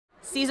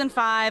Season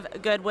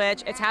 5, Good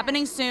Witch. It's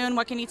happening soon.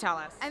 What can you tell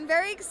us? I'm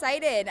very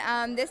excited.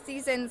 This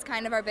season's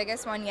kind of our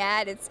biggest one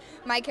yet. It's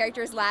my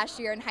character's last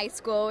year in high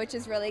school, which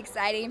is really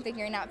exciting,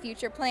 figuring out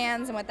future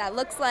plans and what that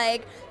looks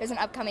like. There's an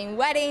upcoming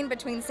wedding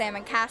between Sam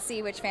and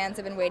Cassie, which fans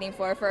have been waiting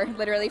for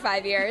literally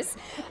 5 years.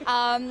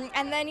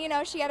 And then, you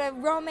know, she had a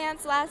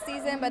romance last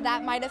season, but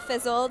that might have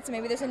fizzled, so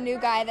maybe there's a new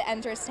guy that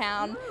enters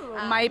town.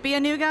 Might be a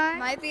new guy?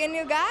 Might be a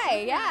new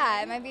guy,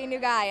 yeah, it might be a new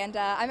guy, and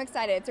I'm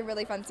excited. It's a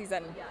really fun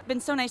season. It's been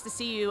so nice to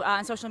see you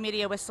on social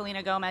media with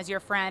Selena Gomez,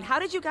 your friend. How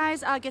did you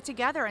guys get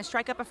together and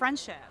strike up a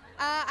friendship?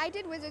 I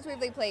did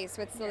Waverly Place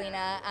with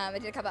Selena. I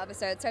did a couple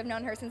episodes, so I've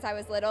known her since I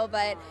was little,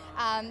 but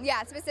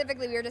yeah,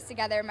 specifically we were just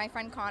together. My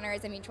friend Connor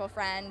is a mutual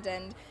friend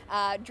and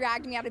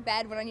dragged me out of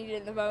bed when I needed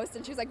it the most,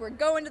 and she was like, we're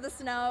going to the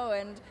snow,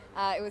 and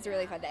it was a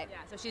really fun day. Yeah,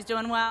 so she's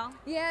doing well?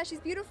 Yeah, she's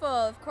beautiful,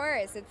 of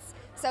course. It's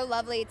so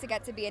lovely to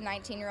get to be a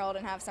 19-year-old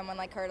and have someone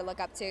like her to look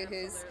up to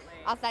who's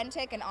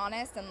authentic and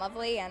honest and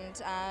lovely,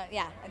 and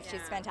yeah,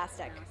 she's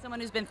fantastic. Someone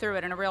who's been through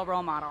it and a real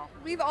role model.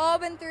 We've all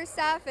been through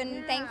stuff,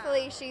 and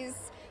thankfully she's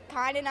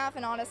kind enough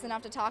and honest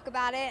enough to talk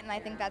about it, and I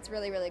think that's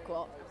really, really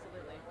cool.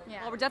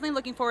 Yeah. Well, we're definitely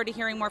looking forward to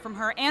hearing more from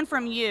her and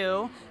from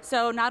you.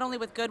 So not only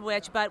with Good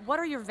Witch, but what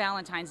are your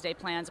Valentine's Day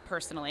plans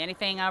personally?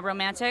 Anything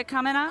romantic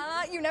coming up?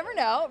 You never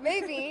know,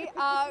 maybe.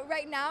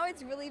 Right now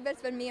it's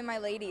been me and my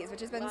ladies, which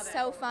has been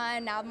so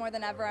fun. Now more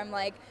than ever, I'm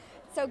like,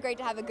 so great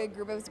to have a good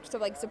group of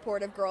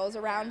supportive girls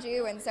around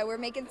you, and so we're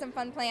making some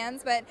fun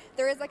plans, but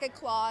there is like a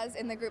clause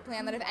in the group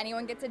plan that if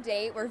anyone gets a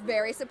date, we're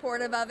very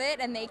supportive of it,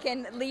 and they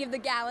can leave the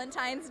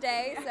Galentine's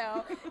Day,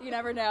 so you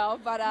never know,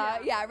 but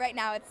yeah, right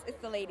now it's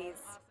the ladies.